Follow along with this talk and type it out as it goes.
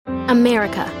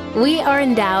America. We are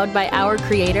endowed by our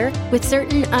Creator with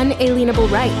certain unalienable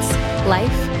rights: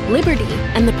 life, liberty,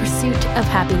 and the pursuit of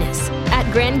happiness.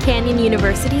 At Grand Canyon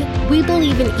University, we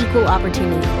believe in equal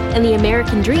opportunity, and the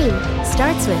American dream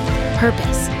starts with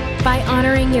purpose. By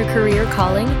honoring your career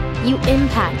calling, you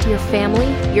impact your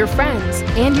family, your friends,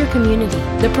 and your community.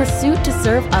 The pursuit to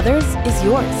serve others is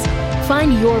yours.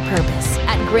 Find your purpose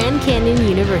at Grand Canyon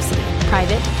University.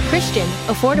 Private, Christian,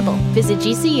 affordable. Visit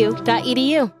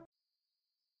gcu.edu.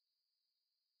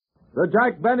 The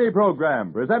Jack Benny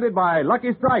Program, presented by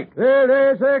Lucky Strike.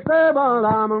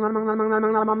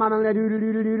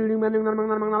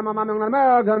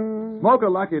 Smoke a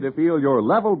Lucky to feel your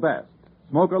level best.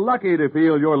 Smoke a Lucky to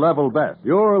feel your level best.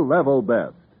 Your level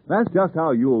best. That's just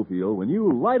how you'll feel when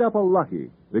you light up a Lucky.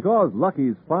 Because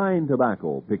Lucky's fine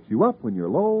tobacco picks you up when you're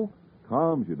low,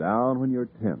 calms you down when you're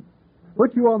tense.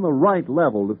 Put you on the right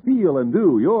level to feel and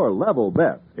do your level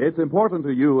best. It's important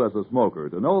to you as a smoker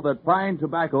to know that fine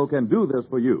tobacco can do this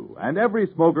for you. And every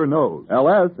smoker knows.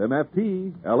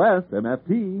 LSMFT,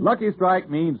 LSMFT. Lucky Strike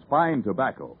means fine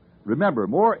tobacco. Remember,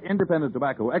 more independent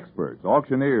tobacco experts,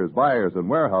 auctioneers, buyers, and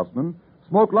warehousemen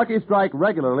smoke Lucky Strike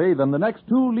regularly than the next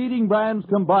two leading brands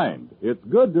combined. It's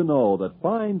good to know that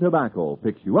fine tobacco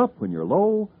picks you up when you're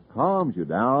low, calms you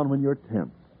down when you're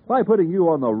tense, by putting you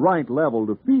on the right level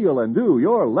to feel and do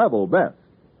your level best.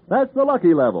 That's the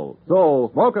Lucky level. So,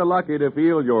 smoke a Lucky to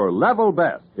feel your level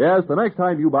best. Yes, the next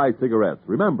time you buy cigarettes,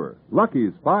 remember,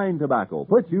 Lucky's fine tobacco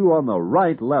puts you on the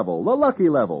right level, the Lucky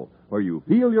level, where you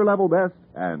feel your level best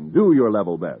and do your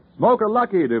level best. Smoke a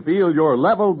Lucky to feel your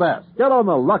level best. Get on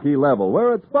the Lucky level,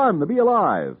 where it's fun to be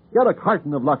alive. Get a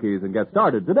carton of Luckies and get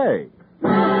started today.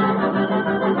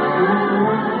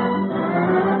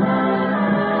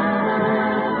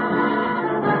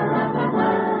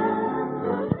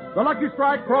 The Lucky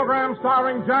Strike program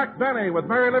starring Jack Benny with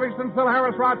Mary Livingston, Phil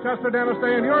Harris, Rochester, Dennis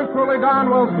Day, and yours truly, Don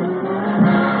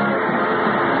Wilson.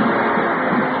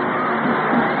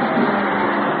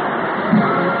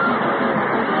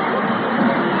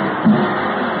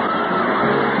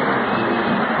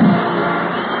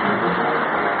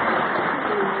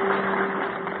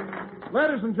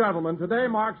 Ladies and gentlemen, today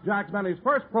marks Jack Benny's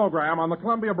first program on the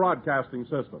Columbia Broadcasting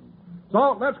System.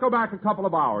 So, let's go back a couple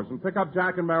of hours and pick up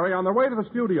Jack and Mary on their way to the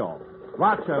studio.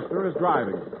 Rochester is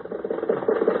driving.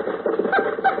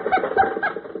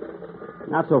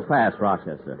 Not so fast,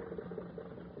 Rochester.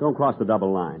 Don't cross the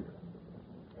double line.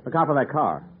 Look out for that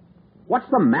car. What's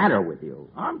the matter with you?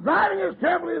 I'm driving as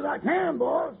carefully as I can,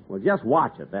 boss. Well, just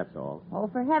watch it, that's all. Oh,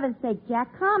 for heaven's sake,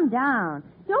 Jack, calm down.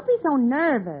 Don't be so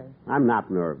nervous. I'm not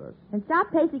nervous. And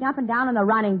stop pacing up and down on the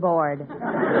running board.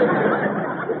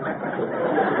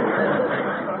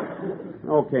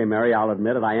 Okay, Mary, I'll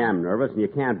admit it. I am nervous, and you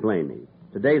can't blame me.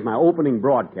 Today's my opening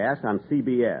broadcast on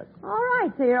CBS. All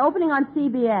right, so you're opening on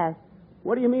CBS.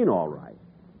 What do you mean, all right?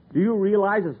 Do you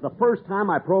realize it's the first time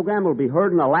my program will be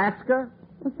heard in Alaska?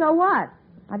 Well, so what?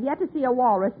 I've yet to see a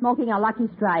walrus smoking a Lucky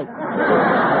Strike.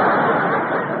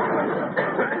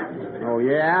 Oh,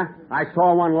 yeah? I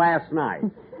saw one last night.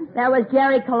 That was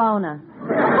Jerry Colonna.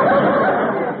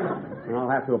 I'll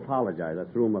have to apologize. I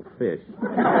threw him a fish.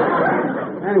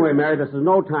 Anyway, Mary, this is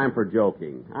no time for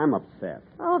joking. I'm upset.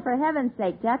 Oh, for heaven's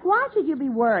sake, Jack, why should you be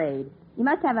worried? You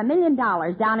must have $1 million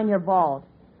down in your vault.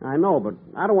 I know, but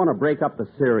I don't want to break up the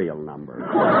serial number.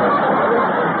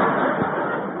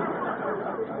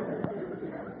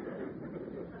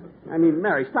 I mean,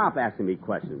 Mary, stop asking me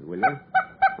questions, will you?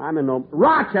 I'm in no...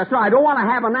 Rochester, I don't want to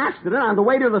have an accident on the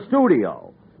way to the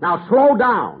studio. Now, slow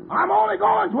down. I'm only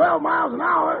going 12 miles an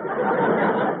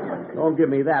hour. Don't give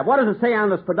me that. What does it say on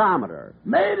the speedometer?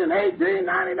 Made in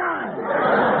 1899.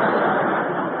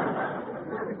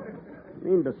 I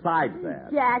mean, besides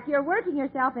that... Jack, you're working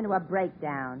yourself into a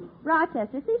breakdown.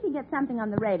 Rochester, see if you can get something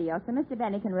on the radio so Mr.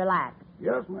 Benny can relax.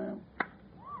 Yes, ma'am.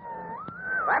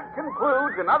 That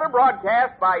concludes another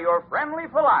broadcast by your friendly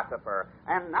philosopher.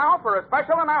 And now for a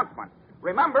special announcement.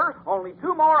 Remember, only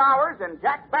 2 more hours and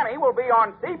Jack Benny will be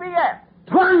on CBS.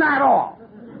 Turn that off!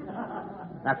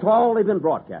 That's all they've been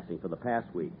broadcasting for the past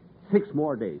week. 6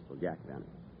 more days till Jack Benny.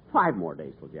 5 more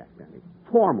days till Jack Benny.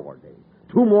 4 more days.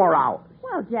 2 more hours.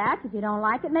 Well, Jack, if you don't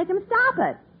like it, make him stop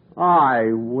it.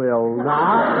 I will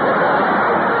not.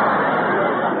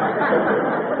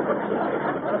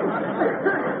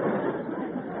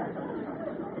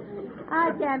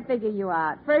 I can't figure you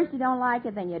out. First you don't like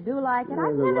it, then you do like it.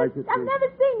 I've never like it too.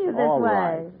 seen you this All way.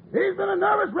 right. He's been a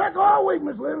nervous wreck all week,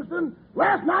 Miss Livingston.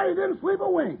 Last night he didn't sleep a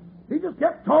wink. He just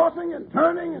kept tossing and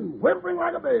turning and whimpering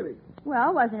like a baby.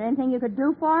 Well, wasn't there anything you could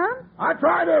do for him? I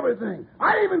tried everything.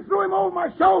 I even threw him over my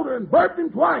shoulder and burped him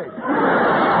twice.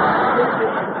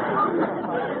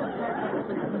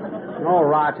 Oh,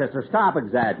 Rochester, stop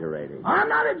exaggerating. I'm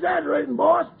not exaggerating,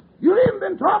 boss. You've even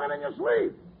been talking in your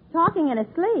sleep. Talking in his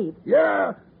sleep.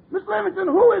 Yeah. Miss Livingston,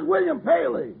 who is William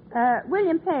Paley?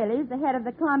 William Paley is the head of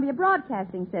the Columbia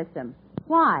Broadcasting System.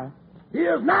 Why? He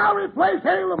has now replaced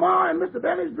Harry Lamar in Mr.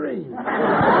 Benny's dream.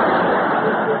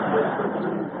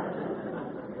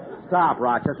 Stop,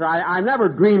 Rochester. I never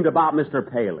dreamed about Mr.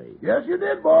 Paley. Yes, you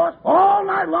did, boss. All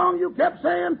night long you kept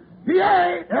saying,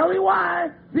 P-A-L-E-Y,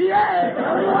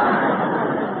 P-A-L-E-Y.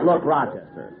 Look,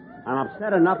 Rochester, I'm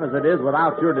upset enough as it is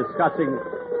without your discussing...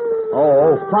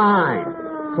 Oh, fine.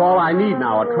 That's all I need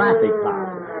now, a traffic cop.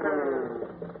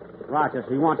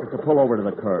 Rochester, he wants us to pull over to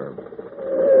the curb.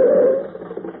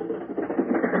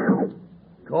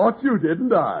 Caught you,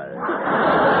 didn't I?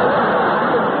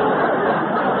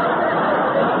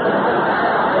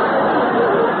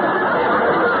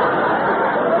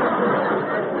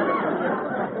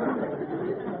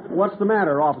 What's the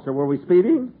matter, officer? Were we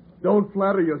speeding? Don't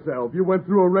flatter yourself. You went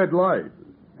through a red light.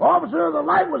 Officer, the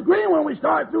light was green when we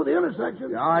started through the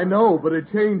intersection. Yeah, I know, but it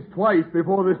changed twice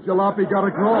before this jalopy got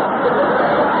across.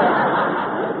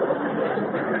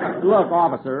 Look,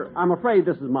 officer, I'm afraid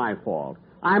this is my fault.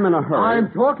 I'm in a hurry.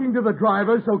 I'm talking to the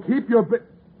driver, so keep your...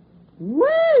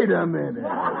 Wait a minute.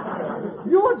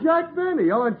 You're Jack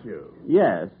Benny, aren't you?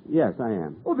 Yes, I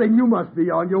am. Oh, then you must be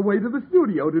on your way to the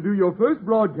studio to do your first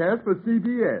broadcast for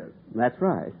CBS. That's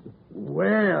right.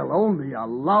 Well, only a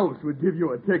louse would give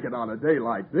you a ticket on a day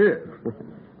like this.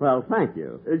 Well, thank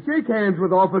you. Shake hands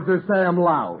with Officer Sam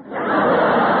Louse.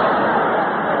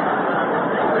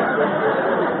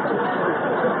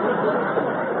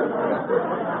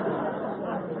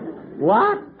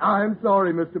 What? I'm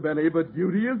sorry, Mr. Benny, but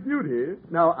beauty is beauty.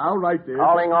 Now, I'll write this.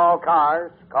 Calling all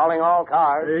cars.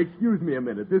 Excuse me a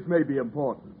minute. This may be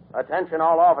important. Attention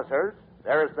all officers.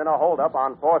 There has been a holdup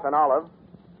on 4th and Olive.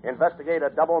 Investigate a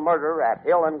double murder at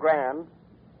Hill and Grand.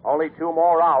 Only 2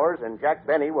 more hours, and Jack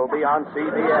Benny will be on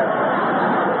CBS.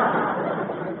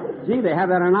 Gee, they have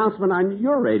that announcement on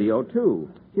your radio, too.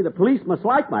 Gee, the police must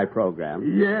like my program.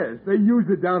 Yes, they use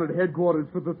it down at headquarters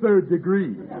for the 3rd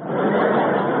degree.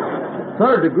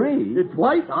 3rd degree?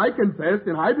 Twice I confessed,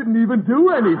 and I didn't even do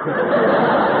anything.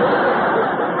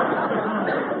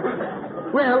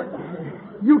 Well,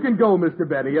 you can go, Mr.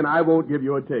 Benny, and I won't give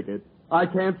you a ticket. I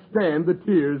can't stand the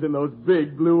tears in those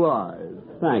big blue eyes.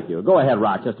 Thank you. Go ahead,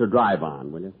 Rochester. Drive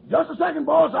on, will you? Just a second,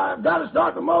 boss. I've got to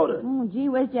start the motor. Oh, gee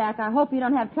whiz, Jack. I hope you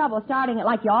don't have trouble starting it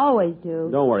like you always do.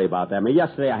 Don't worry about that.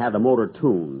 Yesterday I had the motor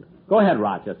tuned. Go ahead,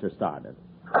 Rochester. Start it.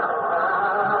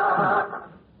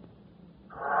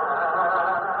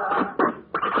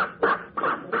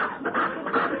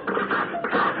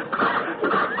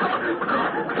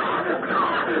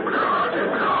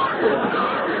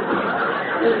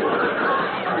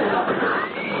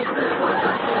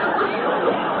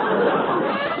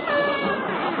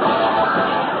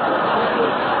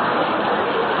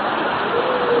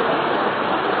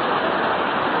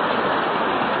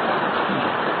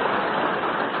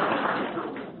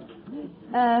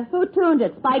 Who tuned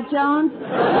it? Spike Jones?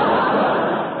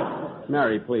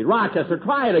 Mary, please. Rochester,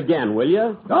 try it again, will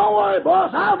you? Don't worry,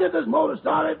 boss. I'll get this motor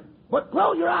started. But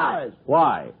close your eyes.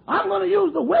 Why? I'm going to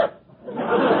use the whip.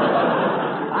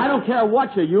 I don't care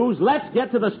what you use. Let's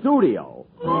get to the studio.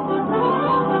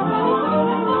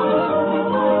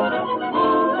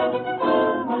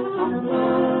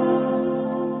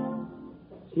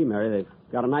 Gee, Mary, they've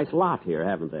got a nice lot here,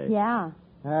 haven't they? Yeah.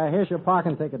 Here's your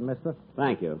parking ticket, mister.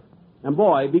 Thank you. And,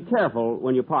 boy, be careful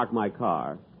when you park my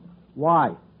car.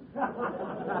 Why?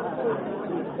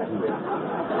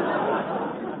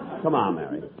 Come on,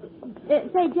 Mary.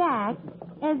 Say, Jack,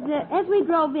 as we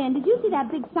drove in, did you see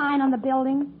that big sign on the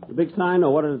building? The big sign?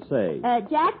 No, what did it say?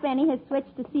 Jack Benny has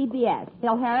switched to CBS.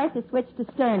 Bill Harris has switched to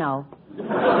Sterno.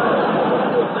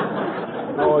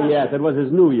 Oh, yes, it was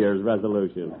his New Year's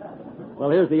resolution.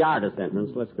 Well, here's the artist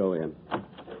entrance. Let's go in.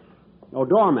 Oh,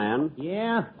 doorman.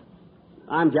 Yeah?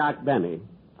 I'm Jack Benny.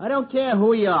 I don't care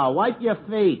who you are. Wipe your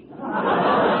feet.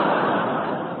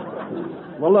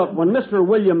 Well, look, when Mr.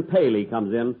 William Paley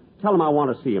comes in, tell him I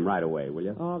want to see him right away, will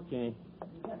you? Okay.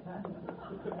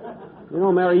 You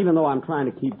know, Mary, even though I'm trying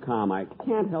to keep calm, I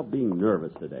can't help being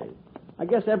nervous today. I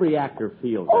guess every actor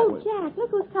feels that way. Jack,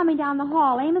 look who's coming down the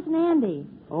hall, Amos and Andy.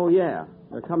 Oh, yeah.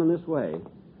 They're coming this way.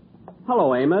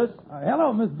 Hello, Amos.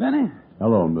 Hello, Miss Benny.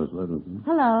 Hello, Miss Livingston.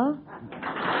 Hello.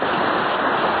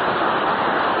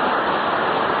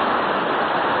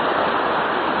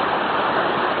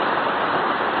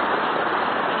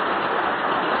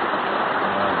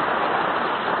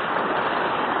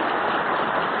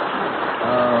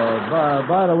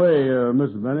 By the way,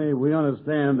 Mrs. Benny, we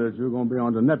understand that you're going to be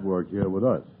on the network here with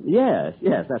us. Yes,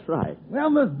 that's right. Well,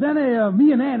 Miss Benny,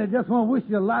 me and Andy just want to wish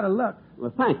you a lot of luck.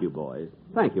 Well, thank you, boys.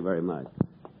 Thank you very much.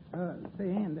 Say,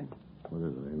 Andy. What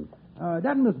is it, Andy?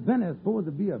 That Miss Benny is supposed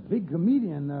to be a big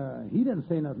comedian. He didn't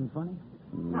say nothing funny.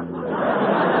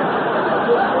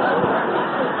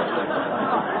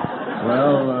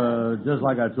 Well, just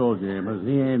like I told you, Amos,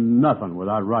 he ain't nothing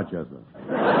without Rochester.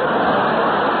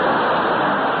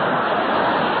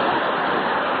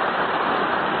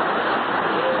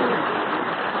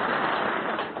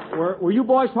 Were you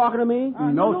boys talking to me?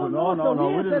 No, sir.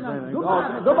 No. We didn't say anything.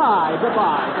 Goodbye.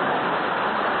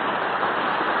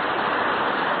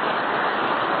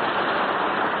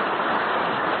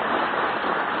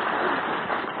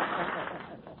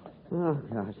 Oh,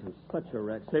 gosh, I'm such a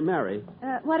wreck. Say, Mary.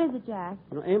 What is it, Jack?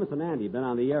 You know, Amos and Andy have been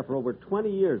on the air for over 20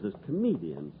 years as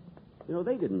comedians. You know,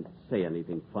 they didn't say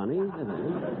anything funny, did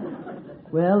they?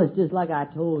 Well, it's just like I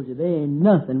told you. They ain't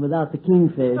nothing without the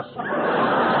kingfish.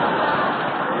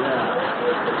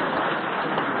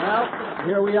 Well,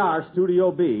 here we are,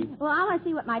 Studio B. Well, I want to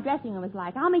see what my dressing room is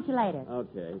like. I'll meet you later.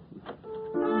 Okay.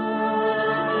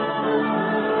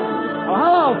 Oh,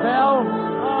 hello, Phil.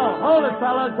 Oh, hold it,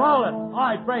 fellas, hold it. All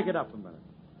right, break it up a minute.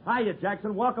 Hiya,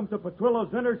 Jackson. Welcome to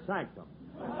Petrillo's Inner Sanctum.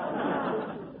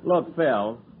 Look,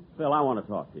 Phil, I want to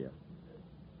talk to you.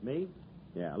 Me?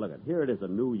 Yeah, look, here it is, a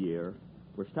new year.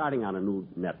 We're starting on a new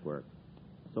network.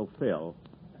 So, Phil,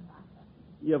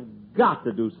 you've got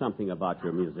to do something about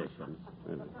your musicians.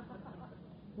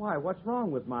 Why, what's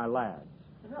wrong with my lads?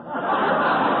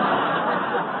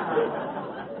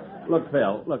 Look,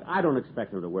 Phil, I don't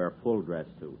expect them to wear full dress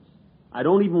suits. I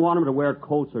don't even want them to wear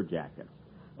coats or jackets.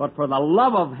 But for the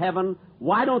love of heaven,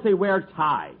 why don't they wear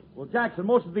ties? Well, Jackson,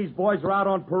 most of these boys are out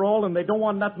on parole, and they don't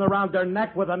want nothing around their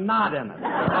neck with a knot in it.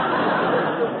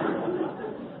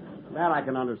 That I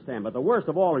can understand. But the worst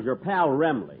of all is your pal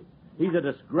Remley. He's a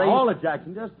disgrace. Hold it,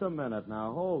 Jackson. Just a minute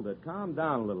now. Hold it. Calm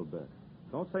down a little bit.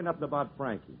 Don't say nothing about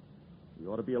Frankie.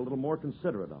 You ought to be a little more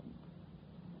considerate of him.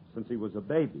 Since he was a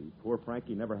baby, poor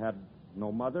Frankie never had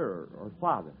no mother or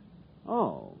father.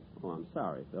 Oh, I'm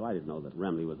sorry, Phil. I didn't know that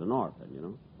Remley was an orphan, you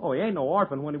know. Oh, he ain't no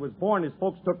orphan. When he was born, his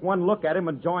folks took one look at him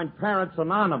and joined Parents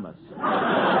Anonymous.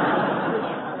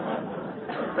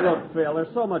 Look, Phil,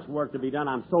 there's so much work to be done.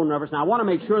 I'm so nervous. Now, I want to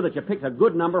make sure that you picked a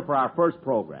good number for our first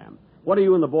program. What are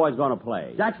you and the boys going to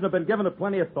play? Jackson, I've been giving it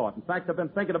plenty of thought. In fact, I've been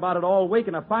thinking about it all week,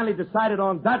 and I finally decided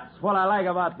on that's what I like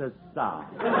about this stuff.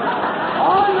 Oh,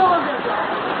 no, wait a minute, no.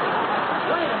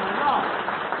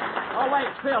 Oh, wait,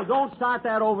 Phil, don't start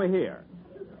that over here.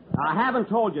 I haven't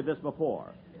told you this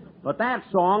before, but that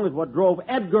song is what drove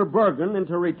Edgar Bergen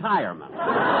into retirement.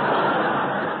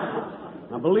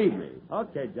 Now, believe me.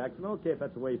 Okay, Jackson, okay, if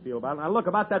that's the way you feel about it. Now, look,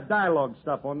 about that dialogue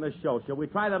stuff on this show. Shall we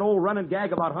try that old running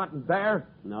gag about hunting bear?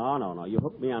 No. You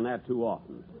hook me on that too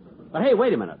often. But, hey,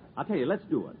 wait a minute. I'll tell you, let's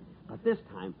do it. But this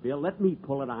time, Phil, let me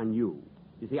pull it on you.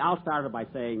 You see, I'll start it by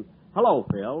saying, hello,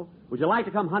 Phil. Would you like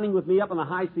to come hunting with me up in the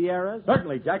high Sierras?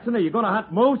 Certainly, Jackson. Are you going to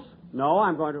hunt moose? No,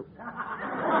 I'm going to...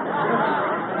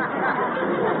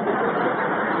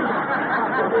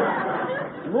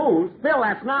 Moose? Phil,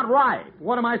 that's not right.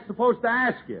 What am I supposed to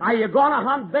ask you? Are you going to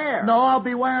hunt bear? No, I'll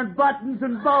be wearing buttons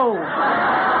and bows.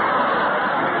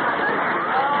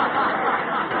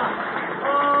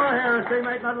 Oh, Harris, they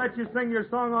might not let you sing your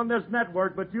song on this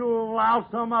network, but you'll louse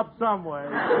some up some way.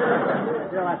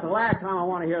 Phil, that's the last time I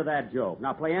want to hear that joke.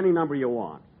 Now, play any number you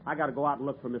want. I got to go out and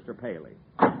look for Mr. Paley.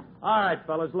 All right,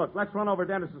 fellas, look, let's run over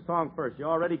Dennis's song first. You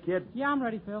all ready, kid? Yeah, I'm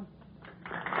ready, Phil.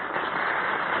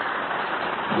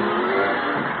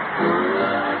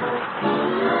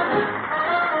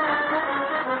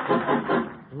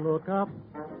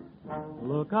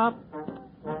 Look up,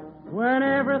 when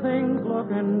everything's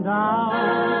looking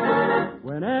down.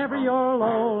 Whenever you're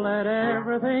low, let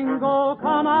everything go.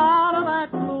 Come out of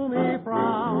that gloomy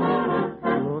frown.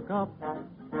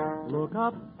 Look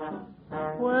up,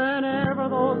 whenever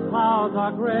those clouds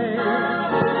are gray.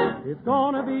 It's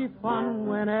gonna be fun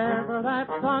whenever that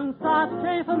sun starts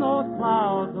chasing those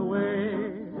clouds away.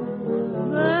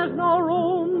 There's no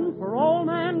room for old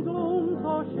man gloom,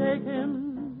 so shake him.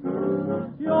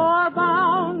 You're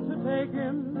bound to take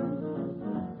him.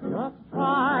 Just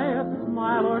try a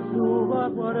smile or two,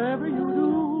 but whatever you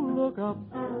do, look up.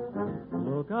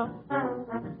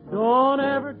 Don't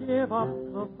ever give up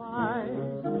the fight.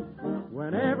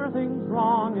 When everything's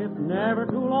wrong, it's never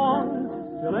too long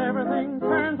till everything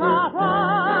turns out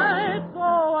right.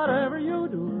 So whatever you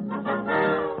do,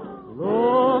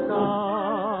 look up.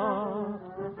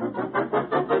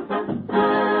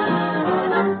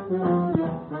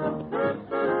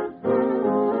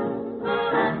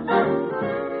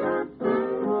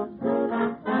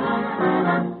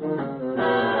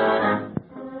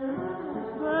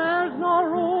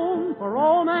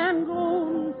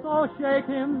 shake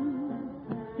him.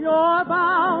 You're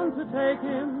bound to take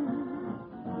him.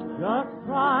 Just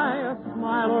try a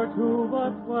smile or two,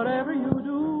 but whatever you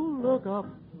do, look up.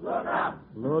 Look up.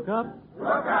 Look up.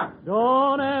 Look up.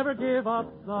 Don't ever give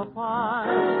up the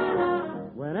fight.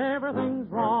 When everything's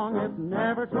wrong, it's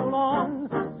never too long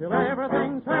till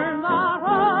everything turns out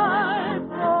right.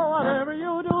 So whatever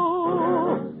you do,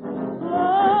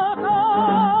 look up.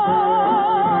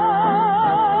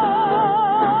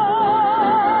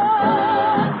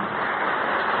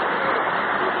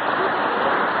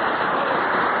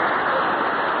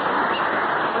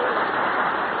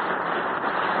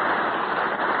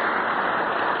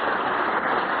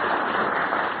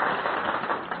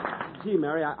 Gee,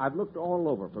 Mary, I've looked all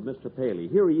over for Mr. Paley.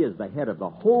 Here he is, the head of the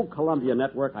whole Columbia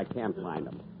network. I can't find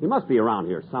him. He must be around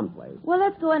here someplace. Well,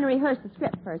 let's go in and rehearse the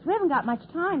script first. We haven't got much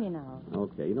time, you know.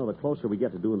 Okay, you know, the closer we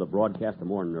get to doing the broadcast, the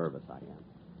more nervous I am.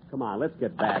 Come on, let's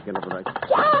get back into the...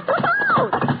 Jack, come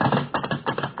out!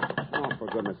 Oh, for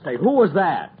goodness sake, who was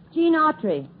that? Gene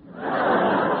Autry.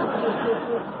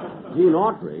 Gene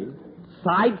Autry?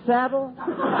 Side saddle?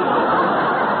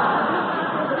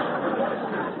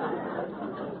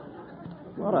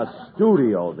 What a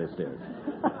studio this is.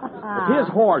 If his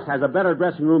horse has a better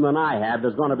dressing room than I have,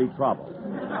 there's going to be trouble.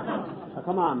 Now,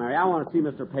 come on, Mary. I want to see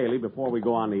Mr. Paley before we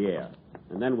go on the air.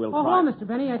 And then we'll Oh, try... hello, Mr.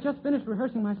 Benny. I just finished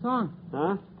rehearsing my song.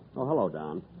 Huh? Oh, hello,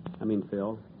 Don. I mean,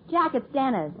 Phil. Jack, it's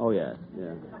Dennis. Oh, yes,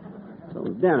 yeah. So,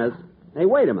 Dennis... Hey,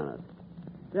 wait a minute.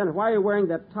 Dennis, why are you wearing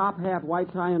that top hat,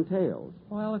 white tie, and tails?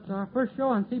 Well, it's our first show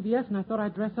on CBS, and I thought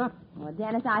I'd dress up. Well,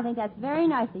 Dennis, I think that's very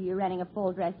nice of you renting a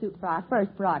full dress suit for our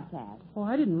first broadcast. Oh,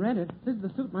 I didn't rent it. This is the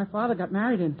suit my father got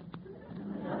married in.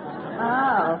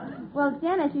 Oh. Well,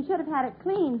 Dennis, you should have had it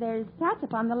cleaned. There's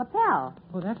ketchup on the lapel.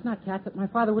 Oh, that's not catsup. My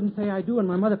father wouldn't say I do, and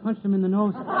my mother punched him in the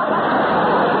nose.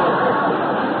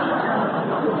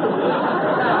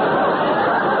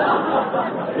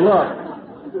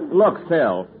 Look,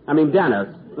 Phil. I mean, Dennis.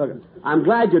 Look, I'm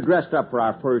glad you dressed up for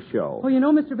our first show. Oh, you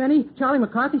know, Mr. Benny, Charlie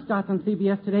McCarthy starts on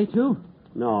CBS today, too.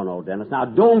 No, Dennis. Now,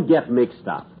 don't get mixed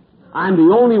up. I'm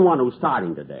the only one who's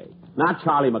starting today, not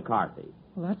Charlie McCarthy.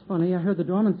 Well, that's funny. I heard the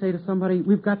doorman say to somebody,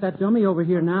 we've got that dummy over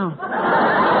here now.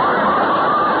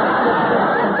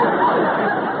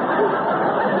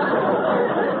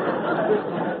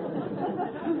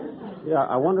 Yeah,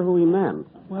 I wonder who he meant.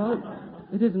 Well,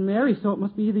 it isn't Mary, so it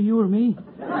must be either you or me.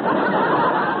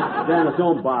 Dennis,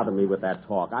 don't bother me with that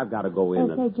talk. I've got to go in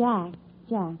Say, Jack.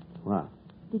 What?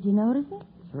 Did you notice it?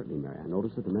 Certainly, Mary. I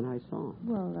noticed it the minute I saw him.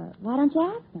 Well, why don't you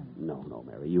ask him? No,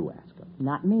 Mary. You ask him.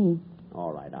 Not me.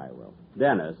 All right, I will.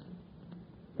 Dennis,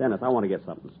 I want to get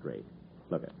something straight.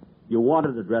 Look, you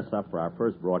wanted to dress up for our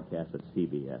first broadcast at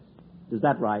CBS. Is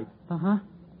that right? Uh-huh.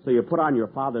 So you put on your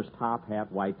father's top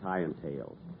hat, white tie, and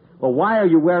tails. Well, why are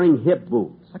you wearing hip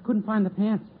boots? I couldn't find the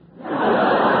pants.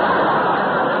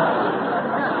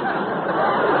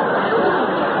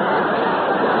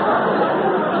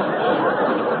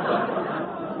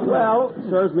 Well,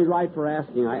 serves me right for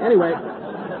asking. Anyway,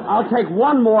 I'll take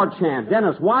one more chance.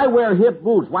 Dennis, why wear hip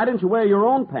boots? Why didn't you wear your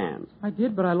own pants? I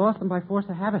did, but I lost them by force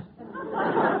of habit.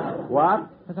 What?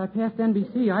 As I passed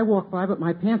NBC, I walked by, but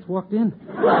my pants walked in.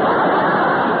 Come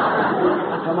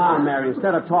on, Mary.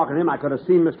 Instead of talking to him, I could have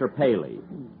seen Mr. Paley.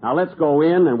 Now, let's go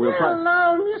in and we'll...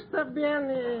 Hello, Mr.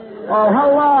 Benny. Oh,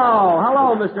 hello.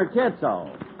 Hello, Mr. Kitzel.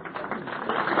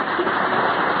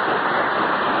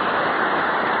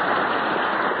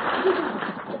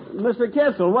 Mr.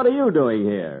 Kitzel, what are you doing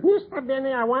here? Mr.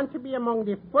 Benny, I want to be among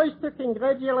the first to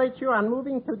congratulate you on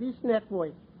moving to this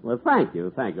network. Well, thank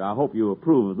you. I hope you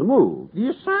approve of the move.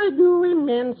 Yes, I do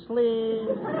immensely.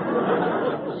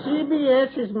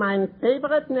 CBS is my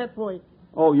favorite network.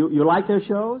 Oh, you like their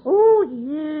shows? Oh,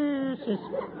 yes,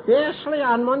 especially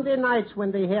on Monday nights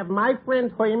when they have my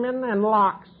friend Herman and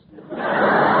Lux.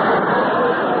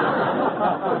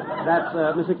 That's,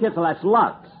 Mr. Kitzel, that's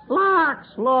Lux. Lux.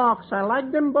 I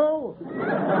like them both.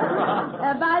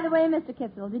 By the way, Mr.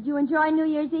 Kitzel, did you enjoy New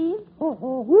Year's Eve?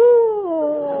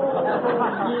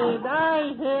 Did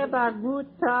I had a good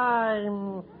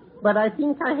time. But I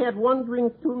think I had one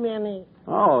drink too many.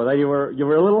 Oh, then you were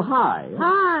a little high.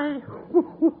 High?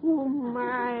 Oh,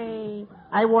 my.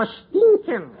 I was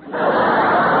stinking.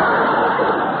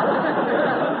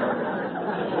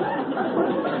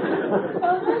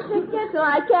 Oh, Mr. Kitzel,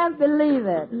 I can't believe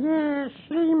it. Yes,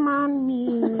 shame on me.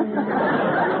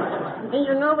 And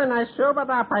you know, when I sobered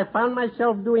up, I found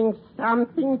myself doing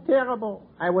something terrible.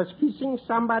 I was kissing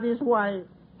somebody's wife.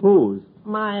 Whose?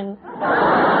 Mine.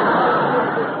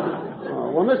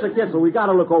 Well, Mr. Kitzel, we got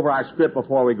to look over our script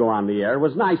before we go on the air. It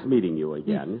was nice meeting you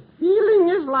again. The feeling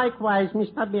feeling is likewise,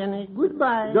 Mr. Benny.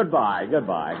 Goodbye.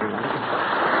 Goodbye.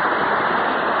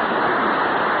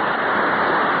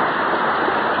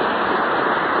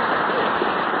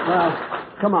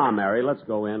 Well, come on, Mary. Let's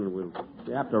go in.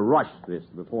 We have to rush this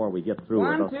before we get through.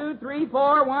 1, 2, 3,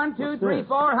 4. 1, 2, 3,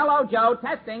 4. Hello, Joe.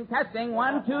 Testing.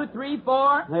 1, 2, 3,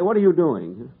 4. Hey, what are you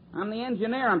doing? I'm the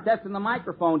engineer. I'm testing the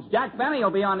microphones. Jack Benny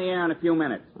will be on the air in a few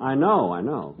minutes. I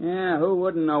know. Yeah, who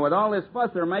wouldn't know? With all this fuss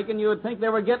they're making, you would think they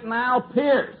were getting Al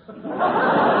Pierce.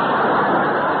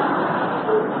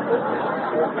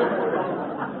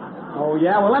 Oh,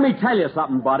 yeah? Well, let me tell you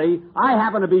something, buddy. I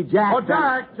happen to be Jack. Oh,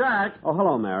 Jack. Oh,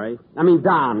 hello, Mary.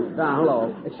 Don,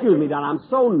 hello. Excuse me, Don. I'm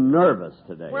so nervous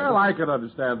today. Well, I can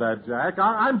understand that, Jack.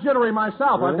 I'm jittery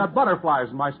myself. Really? I've got butterflies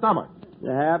in my stomach. You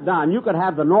have? Don, you could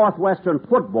have the Northwestern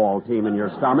football team in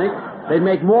your stomach. They'd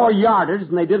make more yardage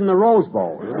than they did in the Rose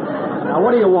Bowl. Now,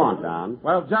 what do you want, Don?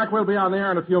 Well, Jack, we'll be on the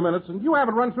air in a few minutes, and you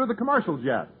haven't run through the commercials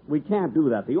yet. We can't do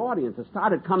that. The audience has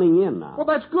started coming in now. Well,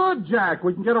 that's good, Jack.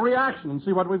 We can get a reaction and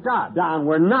see what we've got. Don,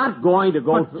 we're not going to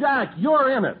go But, Jack,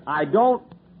 you're in it. I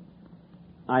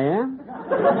am?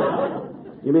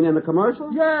 You mean in the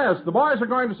commercial? Yes, the boys are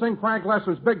going to sing Frank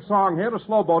Lesser's big song hit, A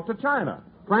Slow Boat to China.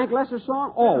 Frank Lesser's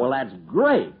song? Oh, well, that's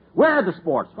great. Where are the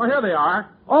sports? Well, here they are.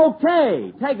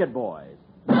 Okay, take it, boys.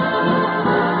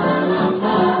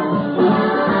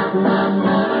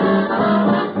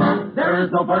 There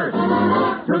is no verse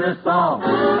to this song,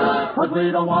 but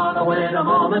we don't want to wait a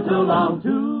moment too long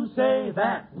to say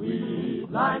that we'd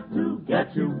like to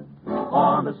get you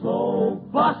on a slow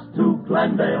bus to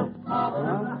Glendale,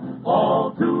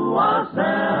 all to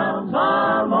ourselves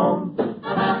alone.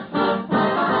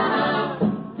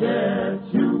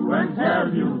 Get you and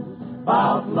tell you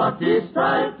about Lucky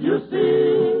Strike, you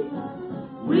see.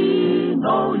 We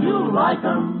know you like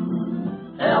 'em.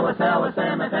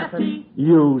 LSMFT.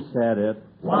 You said it.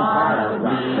 While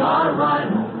we are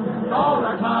riding, all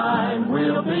our time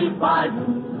we'll be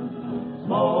biding,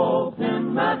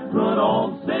 smoking that good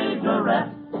old cigarette.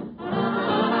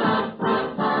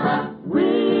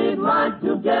 We'd like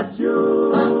to get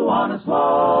you on a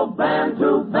slow Van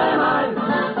to Van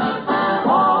Nuys,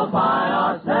 all by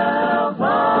ourselves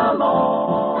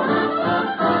alone.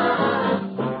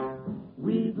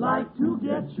 We'd like to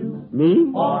get you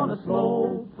Me? on a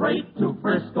slow freight to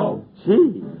Frisco,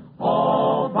 Gee.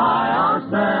 all by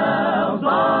ourselves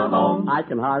alone. I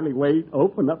can hardly wait.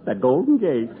 Open up that Golden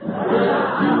Gate. Get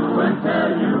you and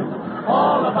tell you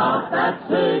all about that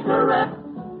cigarette.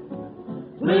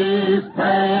 Please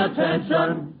pay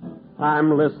attention.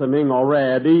 I'm listening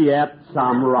already, yet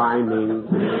some rhyming.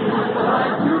 We'd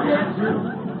like to get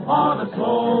you on a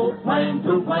slow plane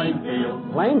to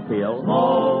Plainfield, Plainfield?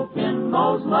 smoking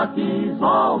those Luckies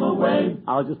all the way.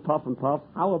 I'll just puff and puff.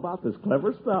 How about this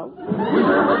clever stuff? We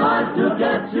would like to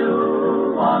get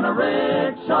you on a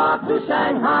rickshaw to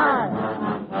Shanghai,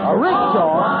 A all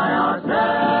rickshaw? by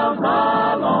ourselves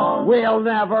alone. We'll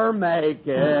never make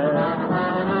it.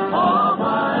 All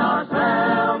by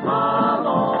ourselves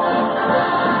alone.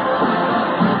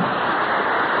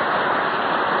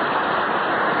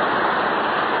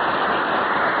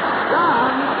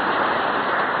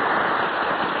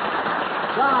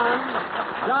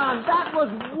 Don, that was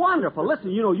wonderful.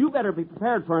 Listen, you better be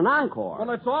prepared for an encore. Well,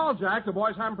 that's all, Jack. The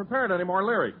boys haven't prepared any more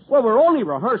lyrics. Well, we're only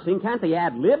rehearsing. Can't they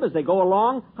ad-lib as they go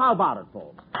along? How about it,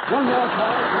 folks? One more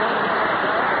chorus.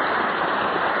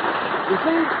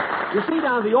 You see,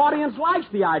 Don, the audience likes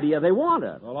the idea. They want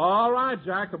it. Well, all right,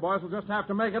 Jack. The boys will just have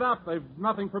to make it up. They've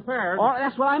nothing prepared. Oh,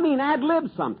 that's what I mean. Ad-lib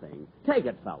something. Take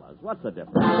it, fellas. What's the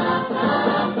difference?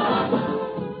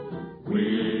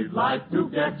 We'd like to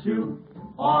get you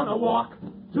on a walk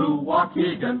to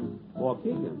Waukegan,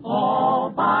 Waukegan? all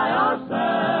by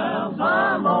ourselves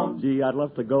alone. Gee, I'd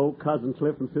love to go. Cousin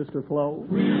Cliff and Sister Flo.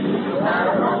 We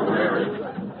have no lyrics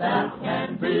that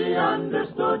can be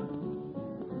understood.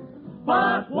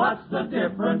 But what's the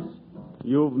difference?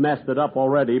 You've messed it up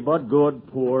already, but good,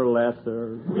 poor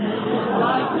Lesser. We'd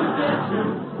like to get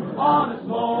you on a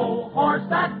slow horse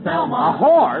at Belmont. A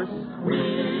horse?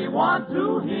 We want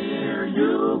to hear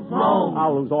you groan.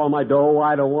 I'll lose all my dough.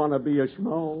 I don't want to be a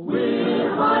schmo. We'd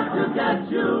like to get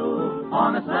you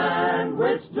on a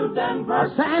sandwich to Denver.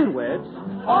 A sandwich?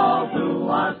 All to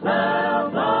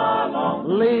ourselves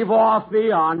alone. Leave off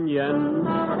the onion.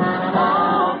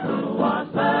 All to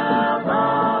ourselves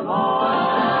alone.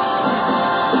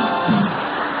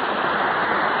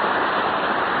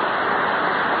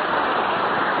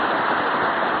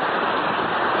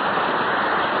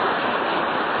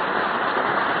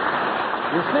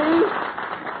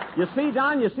 You see,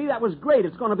 Don, that was great.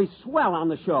 It's going to be swell on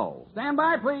the show. Stand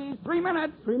by, please. 3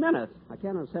 minutes. 3 minutes? I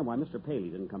can't understand why Mr. Paley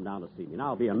didn't come down to see me. Now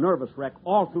I'll be a nervous wreck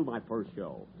all through my first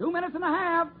show. 2 minutes and a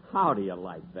half. How do you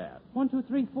like that? 1, 2,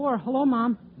 3, 4. Hello,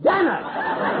 Mom. Damn it!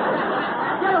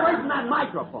 Get away from that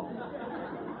microphone.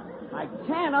 I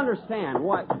can't understand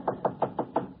why...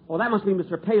 Oh, that must be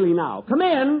Mr. Paley now. Come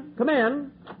in. Come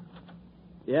in.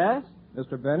 Yes?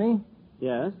 Mr. Benny?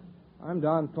 Yes? I'm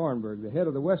Don Thornburg, the head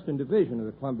of the Western Division of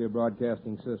the Columbia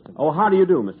Broadcasting System. Oh, how do you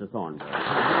do, Mr. Thornburg?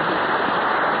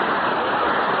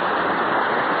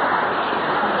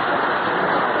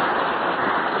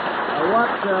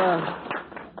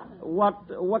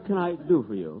 What can I do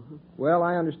for you? Well,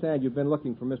 I understand you've been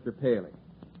looking for Mr. Paley.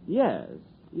 Yes,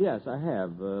 I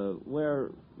have. Where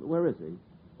is he?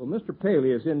 Well, Mr.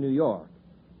 Paley is in New York.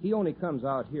 He only comes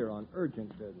out here on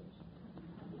urgent business.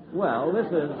 Well, this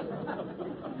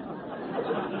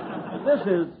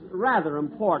is rather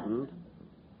important,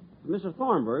 Mr.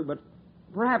 Thornburg, but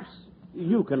perhaps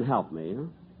you can help me. Huh?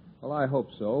 Well, I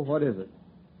hope so. What is it?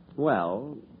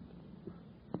 Well...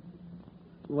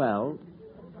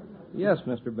 Yes,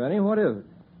 Mr. Benny, what is it?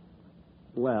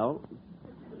 Well,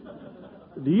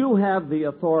 do you have the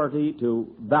authority to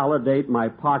validate my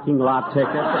parking lot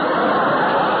ticket?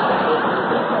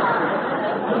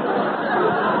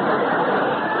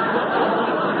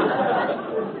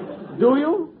 Do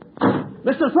you?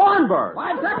 Mr. Thornburg!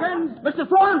 5 seconds. Mr.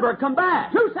 Thornburg, come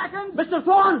back! 2 seconds. Mr.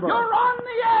 Thornburg! You're on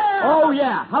the air! Oh,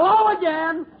 yeah. Hello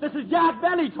again. This is Jack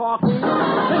Benny talking.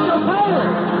 Mr. Paley!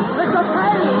 Mr.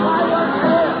 Paley! I was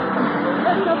here!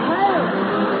 Mr. Paley!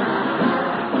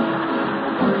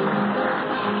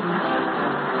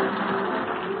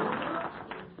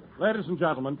 Ladies and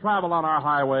gentlemen, travel on our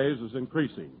highways is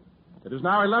increasing. It is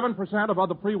now 11% above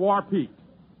the pre-war peak.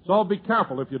 So be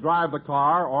careful if you drive the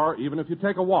car or even if you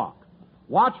take a walk.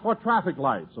 Watch for traffic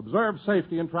lights. Observe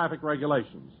safety and traffic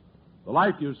regulations. The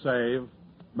life you save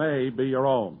may be your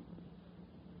own.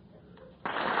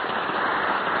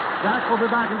 Jack will be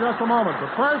back in just a moment,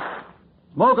 but first...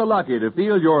 Smoke a Lucky to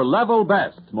feel your level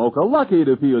best. Smoke a Lucky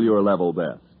to feel your level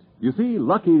best. You see,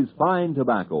 Lucky's fine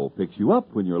tobacco picks you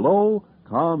up when you're low,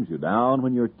 calms you down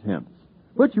when you're tense.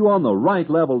 Puts you on the right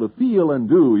level to feel and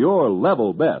do your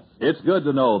level best. It's good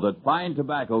to know that fine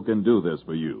tobacco can do this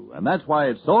for you, and that's why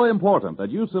it's so important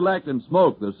that you select and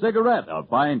smoke the cigarette of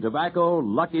fine tobacco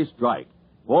Lucky Strike.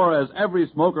 For as every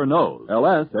smoker knows,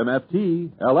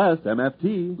 LSMFT,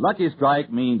 LSMFT. Lucky Strike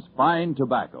means fine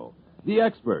tobacco. The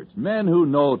experts, men who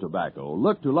know tobacco,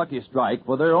 look to Lucky Strike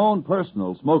for their own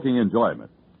personal smoking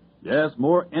enjoyment. Yes,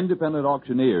 more independent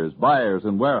auctioneers, buyers,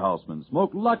 and warehousemen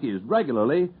smoke Luckies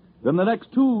regularly than the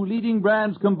next 2 leading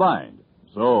brands combined.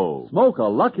 So, smoke a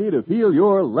Lucky to feel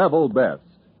your level best.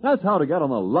 That's how to get on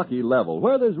the Lucky level,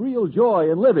 where there's real joy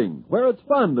in living, where it's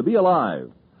fun to be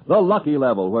alive. The Lucky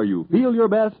level, where you feel your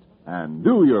best and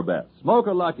do your best. Smoke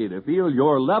a Lucky to feel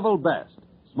your level best.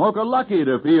 Smoke a Lucky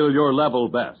to feel your level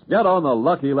best. Get on the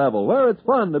Lucky level, where it's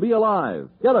fun to be alive.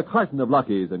 Get a carton of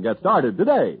Luckies and get started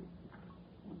today.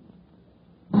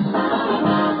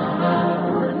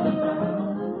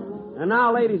 And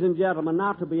now, ladies and gentlemen,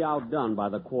 not to be outdone by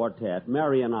the quartet,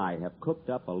 Mary and I have cooked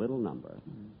up a little number.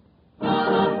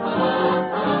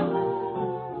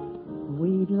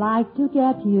 We'd like to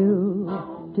get you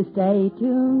to stay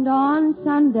tuned on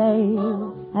Sunday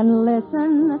and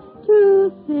listen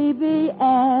to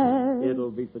CBS.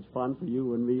 It'll be such fun for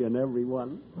you and me and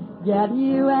everyone. Get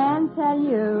you and tell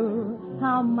you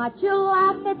how much you'll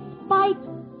laugh at spite.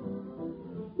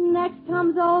 Next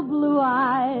comes old Blue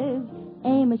Eyes,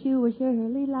 Amos you will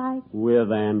surely like.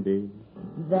 With Andy.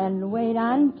 Then wait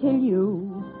until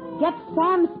you get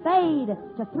Sam Spade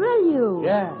to thrill you.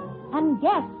 Yeah. And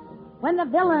guess when the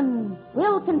villain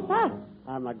will confess.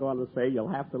 I'm not going to say, you'll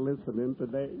have to listen in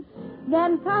today.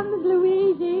 Then comes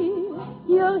Luigi,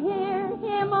 you'll hear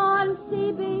him on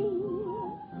CB.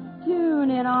 Tune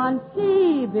in on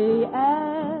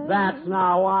CBS. That's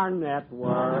now our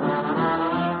network.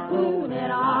 Tune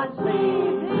in on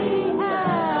CBS.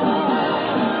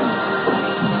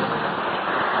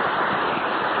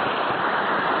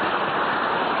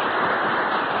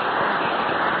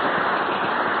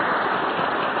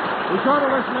 Be sure to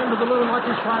listen in to the new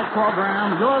Lucky Strike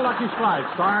program, Your Lucky Strike,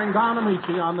 starring Don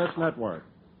Amici on this network.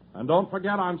 And don't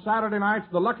forget on Saturday nights,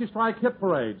 the Lucky Strike Hit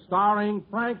Parade, starring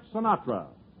Frank Sinatra.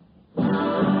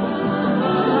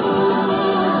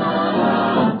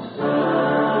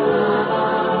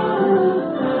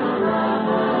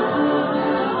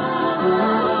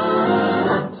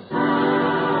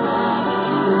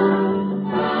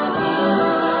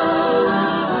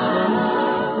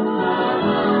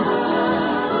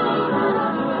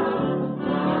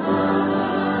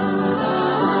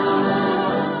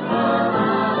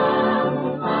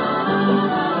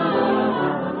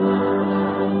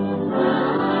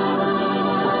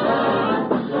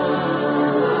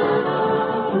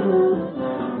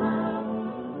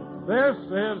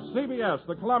 CBS,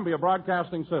 the Columbia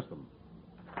Broadcasting System.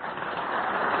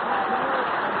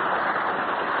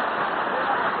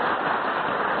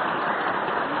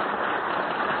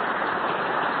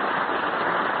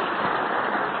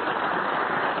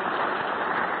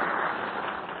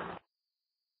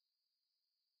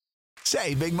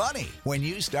 Save big money when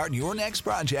you start your next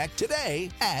project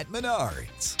today at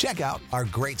Menards. Check out our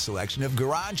great selection of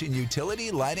garage and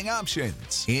utility lighting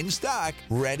options. In stock,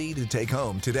 ready to take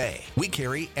home today. We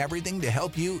carry everything to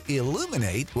help you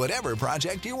illuminate whatever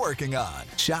project you're working on.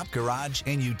 Shop garage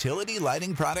and utility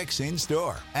lighting products in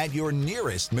store at your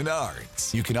nearest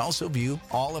Menards. You can also view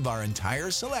all of our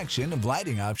entire selection of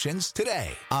lighting options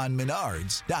today on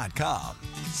Menards.com.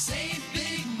 Save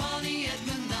big money at Menards.